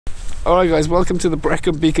Alright guys, welcome to the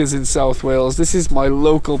Brecon Beacons in South Wales. This is my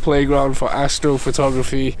local playground for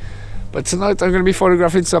astrophotography. But tonight I'm going to be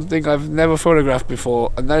photographing something I've never photographed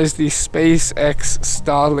before, and that is the SpaceX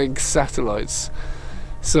Starlink satellites.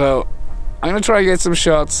 So I'm going to try and get some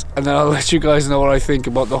shots, and then I'll let you guys know what I think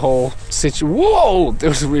about the whole situation. Whoa! There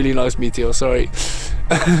was a really nice meteor, sorry.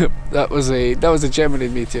 that was a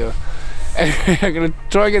geminid meteor. Anyway, I'm going to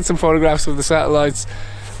try and get some photographs of the satellites,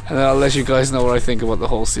 and then I'll let you guys know what I think about the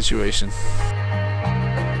whole situation.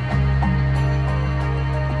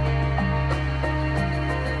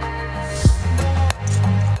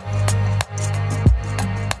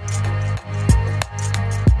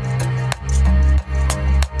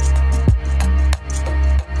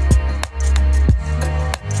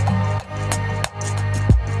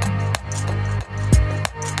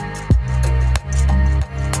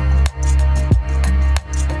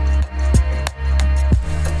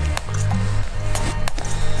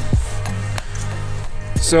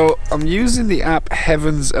 So I'm using the app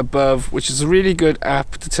Heavens Above, which is a really good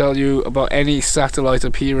app to tell you about any satellite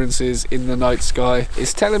appearances in the night sky.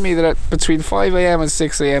 It's telling me that at between 5 AM and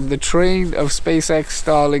 6 AM the train of SpaceX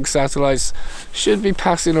Starlink satellites should be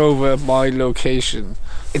passing over my location.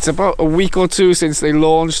 It's about a week or two since they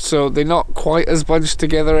launched, so they're not quite as bunched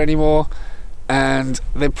together anymore, and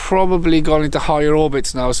they've probably gone into higher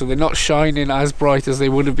orbits now, so they're not shining as bright as they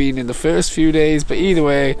would have been in the first few days. But either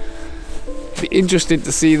way, be interested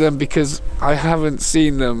to see them because I haven't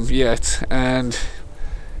seen them yet, and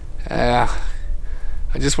I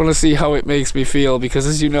just want to see how it makes me feel, because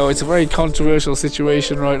as you know, it's a very controversial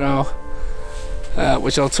situation right now,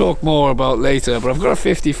 which I'll talk more about later. But I've got a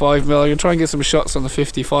 55mm. I'm going to try and get some shots on the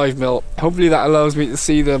 55mm. Hopefully that allows me to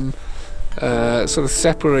see them sort of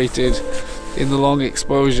separated in the long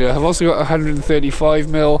exposure. I've also got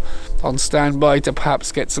 135mm on standby to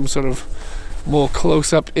perhaps get some sort of more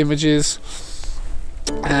close-up images,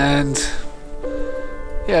 and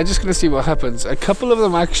yeah, just gonna see what happens. A couple of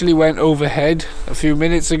them actually went overhead a few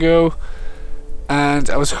minutes ago,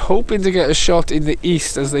 and I was hoping to get a shot in the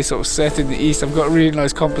east as they sort of set in the east. I've got a really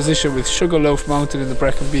nice composition with Sugarloaf Mountain in the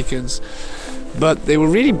Brecon Beacons, but they were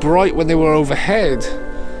really bright when they were overhead,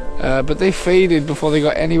 but they faded before they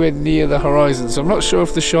got anywhere near the horizon, so I'm not sure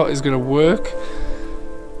if the shot is gonna work,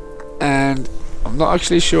 and I'm not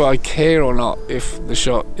actually sure I care or not if the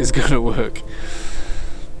shot is gonna work.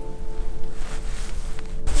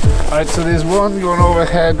 Alright, so there's one going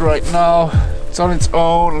overhead right now. It's on its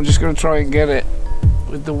own. I'm just gonna try and get it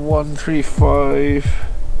with the 135.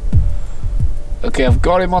 Okay, I've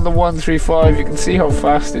got him on the 135. You can see how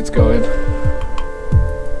fast it's going.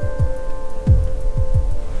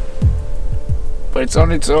 But it's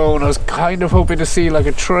on its own. I was kind of hoping to see like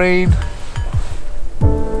a train.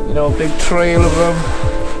 You know, a big trail of them.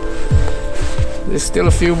 There's still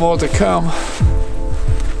a few more to come.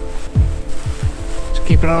 Just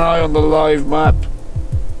keeping an eye on the live map.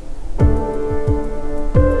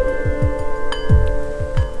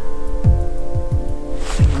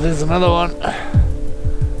 There's another one.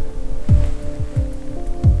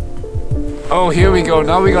 Oh, here we go.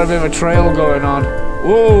 Now we got a bit of a trail going on.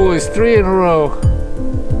 Whoa, there's 3 in a row.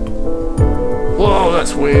 Whoa,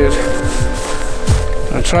 that's weird.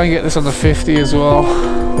 I'll try and get this on the 50 as well.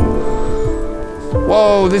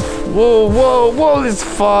 Whoa, there's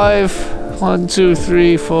 5. 1, 2,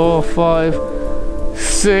 3, 4, 5,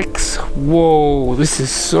 6. Whoa, this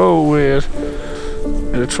is so weird.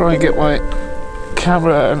 I'm gonna try and get my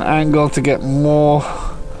camera at an angle to get more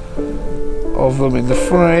of them in the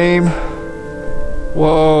frame.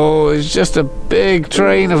 Whoa, it's just a big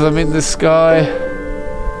train of them in the sky,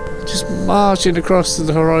 just marching across to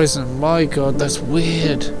the horizon. My god, that's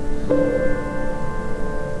weird.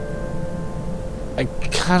 I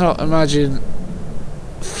cannot imagine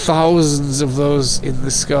thousands of those in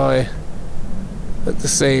the sky at the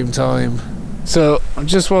same time. So I'm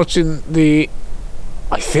just watching the,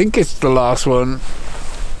 I think it's the last one.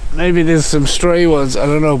 Maybe there's some stray ones, I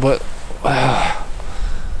don't know, but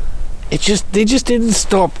they just didn't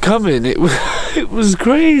stop coming. It was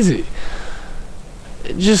crazy.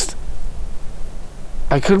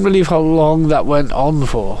 I couldn't believe how long that went on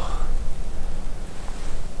for.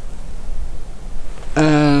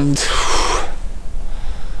 And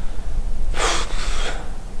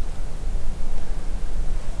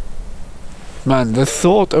man, the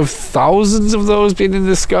thought of thousands of those being in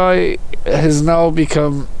the sky has now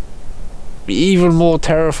become even more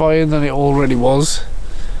terrifying than it already was.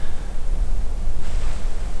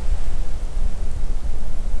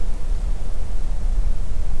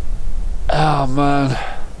 Oh man,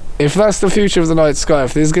 if that's the future of the night sky,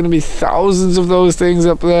 if there's going to be thousands of those things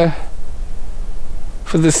up there,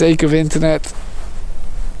 for the sake of internet.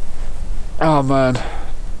 Oh man,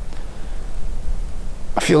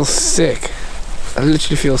 I feel sick. I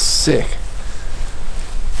literally feel sick.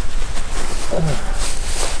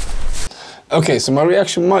 Okay, so my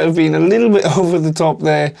reaction might have been a little bit over the top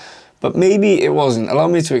there, but maybe it wasn't. Allow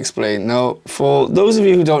me to explain. Now, for those of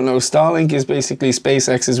you who don't know, Starlink is basically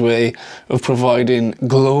SpaceX's way of providing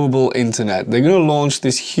global internet. They're going to launch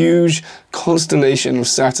this huge constellation of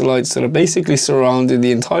satellites that are basically surrounding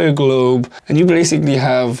the entire globe, and you basically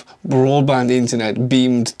have broadband internet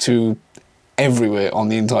beamed to everywhere on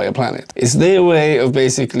the entire planet. It's their way of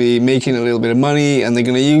basically making a little bit of money, and they're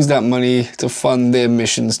going to use that money to fund their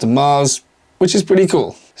missions to Mars, which is pretty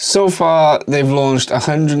cool. So far, they've launched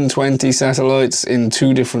 120 satellites in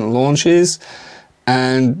 2 different launches,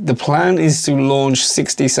 and the plan is to launch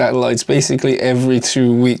 60 satellites basically every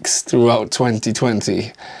 2 weeks throughout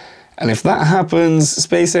 2020. And if that happens,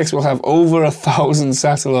 SpaceX will have over 1,000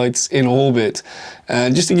 satellites in orbit.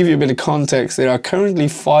 Just to give you a bit of context, there are currently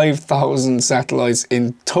 5,000 satellites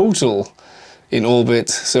in total in orbit.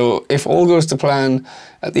 So if all goes to plan,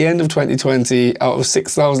 at the end of 2020, out of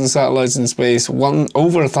 6,000 satellites in space,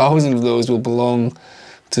 over 1,000 of those will belong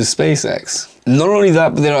to SpaceX. Not only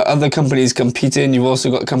that, but there are other companies competing. You've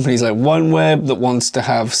also got companies like OneWeb that wants to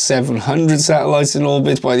have 700 satellites in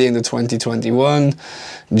orbit by the end of 2021.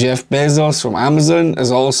 Jeff Bezos from Amazon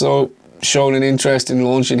has also shown an interest in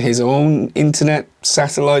launching his own internet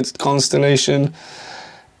satellite constellation.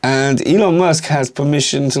 And Elon Musk has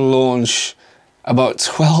permission to launch about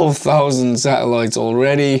 12,000 satellites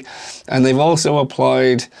already, and they've also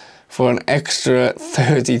applied for an extra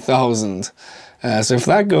 30,000. So if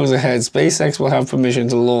that goes ahead, SpaceX will have permission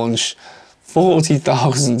to launch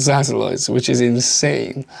 40,000 satellites, which is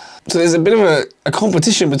insane. So there's a bit of a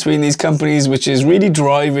competition between these companies, which is really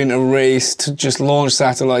driving a race to just launch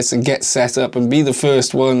satellites and get set up and be the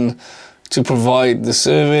first one to provide the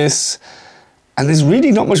service. And there's really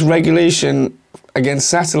not much regulation against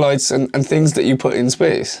satellites and things that you put in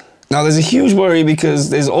space. Now there's a huge worry because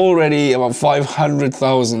there's already about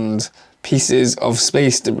 500,000 pieces of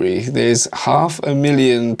space debris. There's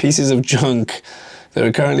 500,000 pieces of junk that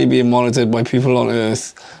are currently being monitored by people on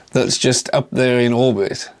Earth that's just up there in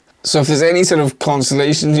orbit. So if there's any sort of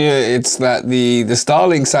consolation here, it's that the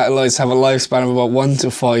Starlink satellites have a lifespan of about 1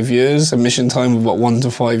 to 5 years, a mission time of about 1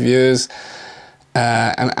 to 5 years.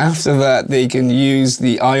 And after that, they can use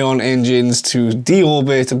the ion engines to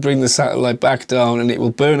deorbit and bring the satellite back down, and it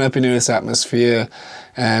will burn up in Earth's atmosphere.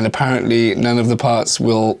 And apparently none of the parts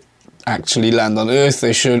will actually land on Earth.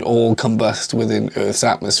 They should all combust within Earth's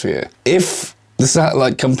atmosphere. If the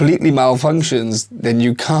satellite completely malfunctions, then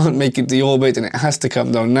you can't make it deorbit and it has to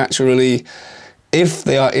come down naturally. If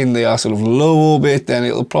they are in their sort of low orbit, then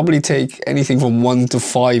it'll probably take anything from 1 to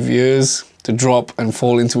 5 years to drop and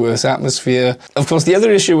fall into Earth's atmosphere. Of course, the other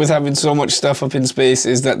issue with having so much stuff up in space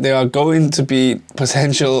is that there are going to be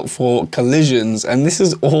potential for collisions, and this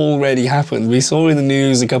has already happened. We saw in the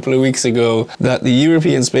news a couple of weeks ago that the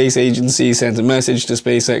European Space Agency sent a message to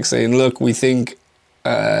SpaceX saying, look, we think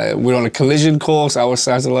we're on a collision course, our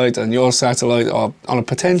satellite and your satellite are on a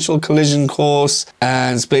potential collision course,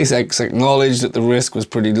 and SpaceX acknowledged that the risk was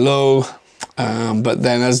pretty low. But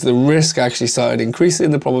then as the risk actually started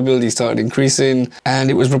increasing, the probability started increasing,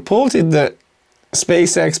 and it was reported that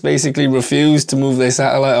SpaceX basically refused to move their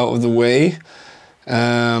satellite out of the way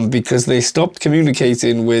because they stopped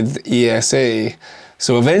communicating with ESA.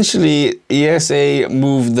 So eventually ESA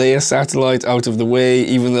moved their satellite out of the way,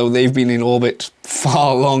 even though they've been in orbit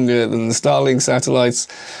far longer than the Starlink satellites.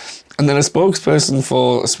 And then a spokesperson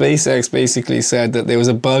for SpaceX basically said that there was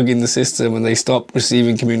a bug in the system and they stopped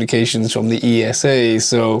receiving communications from the ESA.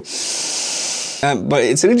 So, but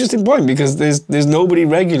it's an interesting point because there's nobody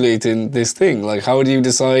regulating this thing. Like, how do you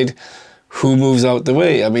decide who moves out the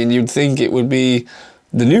way? I mean, you'd think it would be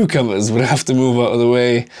the newcomers would have to move out of the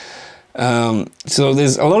way. So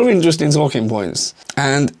there's a lot of interesting talking points.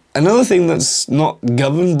 And another thing that's not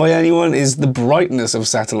governed by anyone is the brightness of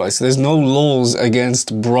satellites. There's no laws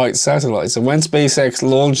against bright satellites. And when SpaceX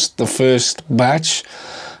launched the first batch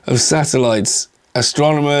of satellites,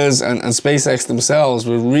 astronomers and SpaceX themselves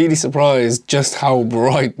were really surprised just how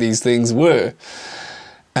bright these things were.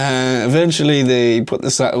 And eventually they put the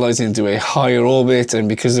satellites into a higher orbit, and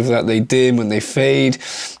because of that they dim and they fade,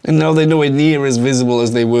 and now they're nowhere near as visible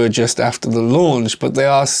as they were just after the launch, but they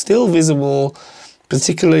are still visible,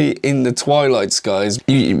 particularly in the twilight skies.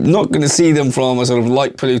 You're not going to see them from a sort of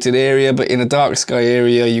light polluted area, but in a dark sky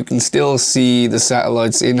area you can still see the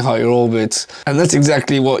satellites in higher orbit. And that's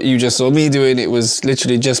exactly what you just saw me doing. It was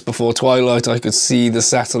literally just before twilight I could see the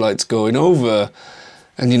satellites going over.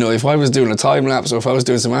 And you know, if I was doing a time lapse or if I was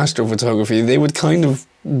doing some astrophotography, they would kind of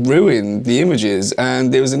ruin the images.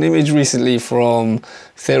 And there was an image recently from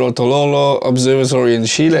Cerro Tololo Observatory in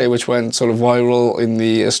Chile, which went sort of viral in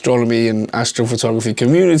the astronomy and astrophotography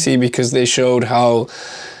community, because they showed how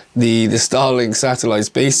the Starlink satellites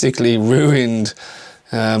basically ruined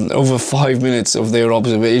over 5 minutes of their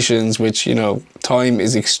observations, which, you know, time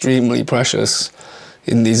is extremely precious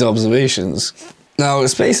in these observations. Now,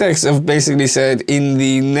 SpaceX have basically said in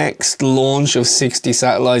the next launch of 60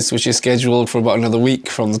 satellites, which is scheduled for about another week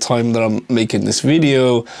from the time that I'm making this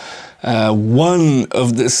video, one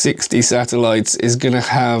of the 60 satellites is going to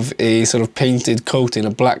have a sort of painted coating,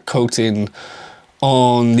 a black coating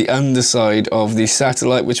on the underside of the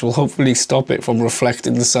satellite, which will hopefully stop it from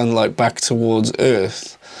reflecting the sunlight back towards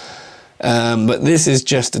Earth. But this is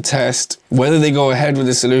just a test. Whether they go ahead with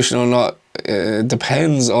the solution or not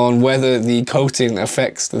depends on whether the coating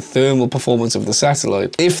affects the thermal performance of the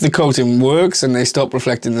satellite. If the coating works and they stop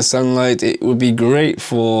reflecting the sunlight, it would be great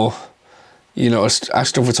for, you know,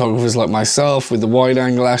 astrophotographers like myself with the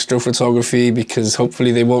wide-angle astrophotography, because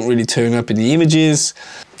hopefully they won't really turn up in the images.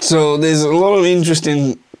 So there's a lot of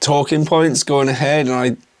interesting talking points going ahead,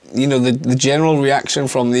 and you know, the general reaction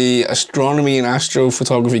from the astronomy and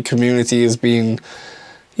astrophotography community has been,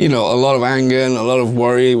 you know, a lot of anger and a lot of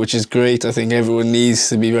worry, which is great. I think everyone needs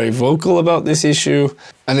to be very vocal about this issue.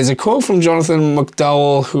 And there's a quote from Jonathan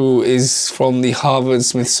McDowell, who is from the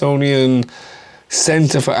Harvard-Smithsonian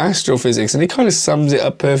Center for Astrophysics, and he kind of sums it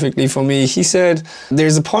up perfectly for me. He said,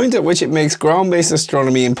 "There's a point at which it makes ground-based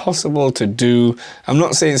astronomy impossible to do. I'm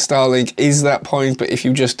not saying Starlink is that point, but if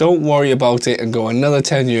you just don't worry about it and go another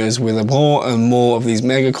 10 years with more and more of these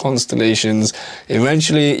mega constellations,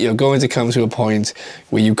 eventually you're going to come to a point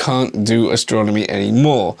where you can't do astronomy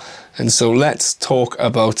anymore. And so let's talk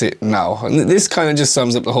about it now." And this kind of just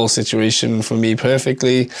sums up the whole situation for me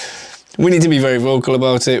perfectly. We need to be very vocal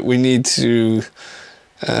about it. We need to,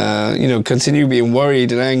 you know, continue being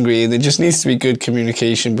worried and angry. And there just needs to be good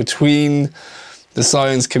communication between the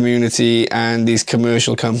science community and these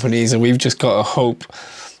commercial companies. And we've just got to hope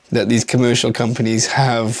that these commercial companies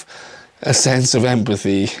have a sense of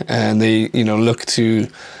empathy and they, you know, look to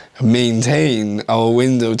maintain our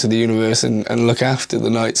window to the universe and look after the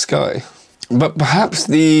night sky. But perhaps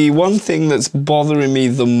the one thing that's bothering me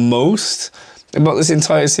the most about this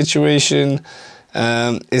entire situation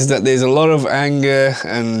is that there's a lot of anger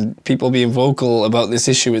and people being vocal about this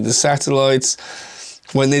issue with the satellites,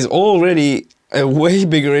 when there's already a way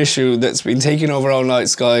bigger issue that's been taking over our night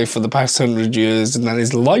sky for the past 100 years, and that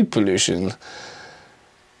is light pollution.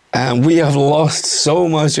 And we have lost so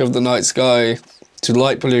much of the night sky to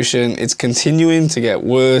light pollution. It's continuing to get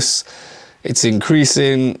worse. It's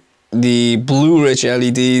increasing. The blue-rich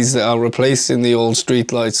LEDs that are replacing the old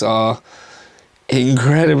streetlights are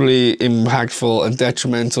incredibly impactful and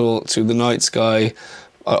detrimental to the night sky,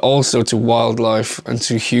 also to wildlife and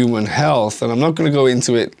to human health. And I'm not going to go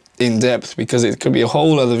into it in depth because it could be a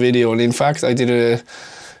whole other video. And in fact, I did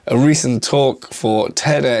a recent talk for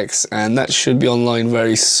TEDx, and that should be online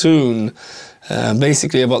very soon,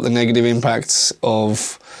 basically about the negative impacts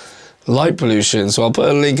of light pollution. So I'll put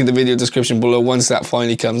a link in the video description below once that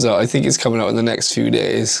finally comes out. I think it's coming out in the next few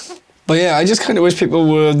days. But yeah, I just kind of wish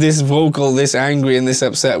people were this vocal, this angry and this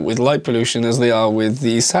upset with light pollution as they are with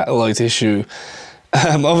the satellite issue.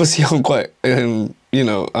 Obviously, I'm quite, you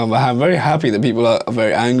know, I'm very happy that people are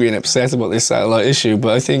very angry and upset about this satellite issue.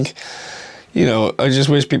 But I think, you know, I just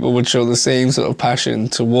wish people would show the same sort of passion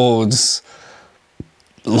towards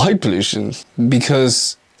light pollution,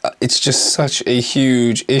 because it's just such a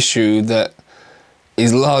huge issue that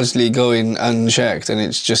is largely going unchecked, and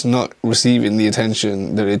it's just not receiving the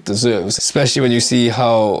attention that it deserves, especially when you see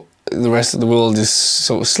how the rest of the world is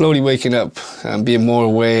sort of slowly waking up and being more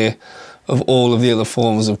aware of all of the other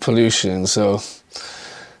forms of pollution. So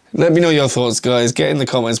let me know your thoughts, guys. Get in the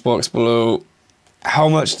comments box below. How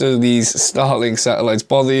much do these Starlink satellites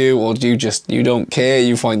bother you, or do you don't care,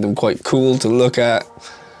 you find them quite cool to look at?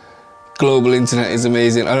 Global internet is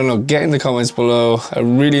amazing. I don't know, get in the comments below.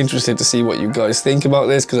 I'm really interested to see what you guys think about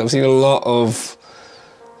this, because I've seen a lot of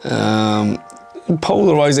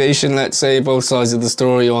polarization, let's say, both sides of the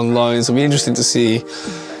story online, so it'll be interesting to see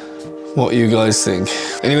what you guys think.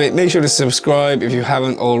 Anyway, make sure to subscribe if you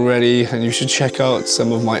haven't already, and you should check out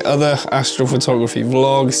some of my other astrophotography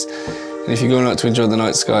vlogs. And if you're going out to enjoy the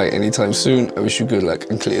night sky anytime soon, I wish you good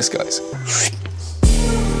luck and clear skies.